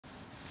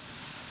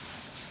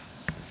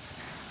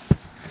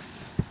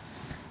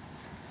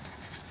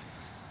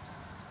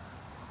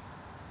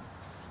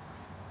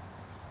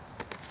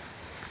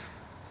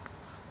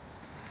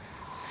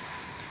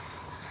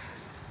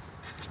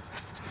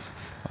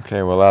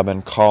Okay, well, I've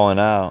been calling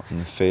out in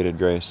the faded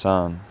gray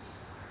sun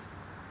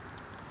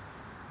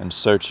and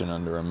searching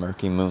under a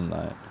murky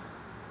moonlight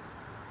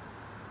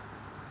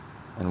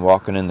and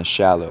walking in the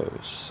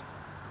shallows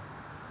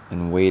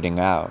and wading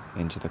out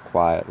into the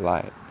quiet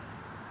light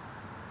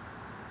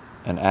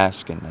and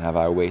asking, have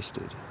I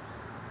wasted?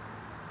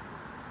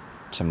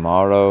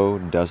 Tomorrow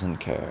doesn't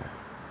care.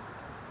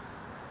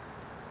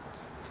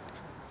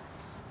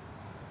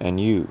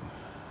 And you,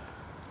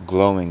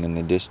 glowing in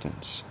the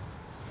distance,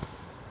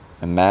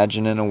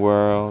 imagining a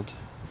world,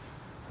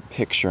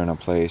 picturing a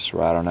place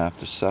where I don't have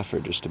to suffer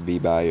just to be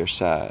by your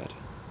side,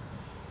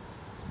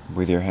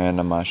 with your hand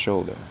on my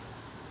shoulder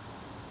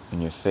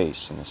and your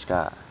face in the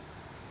sky.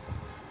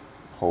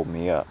 Hold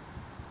me up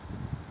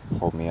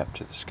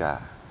to the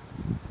sky.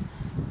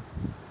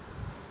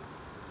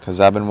 'Cause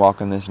I've been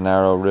walking this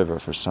narrow river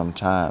for some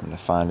time to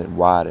find it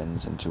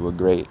widens into a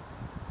great,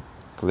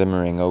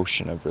 glimmering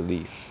ocean of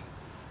relief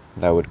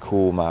that would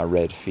cool my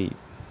red feet,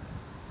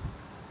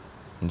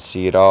 and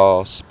see it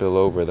all spill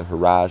over the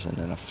horizon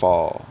in a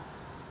fall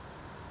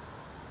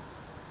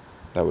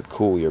that would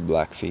cool your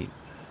black feet,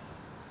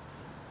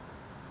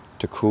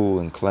 to cool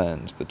and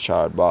cleanse the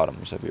charred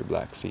bottoms of your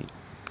black feet.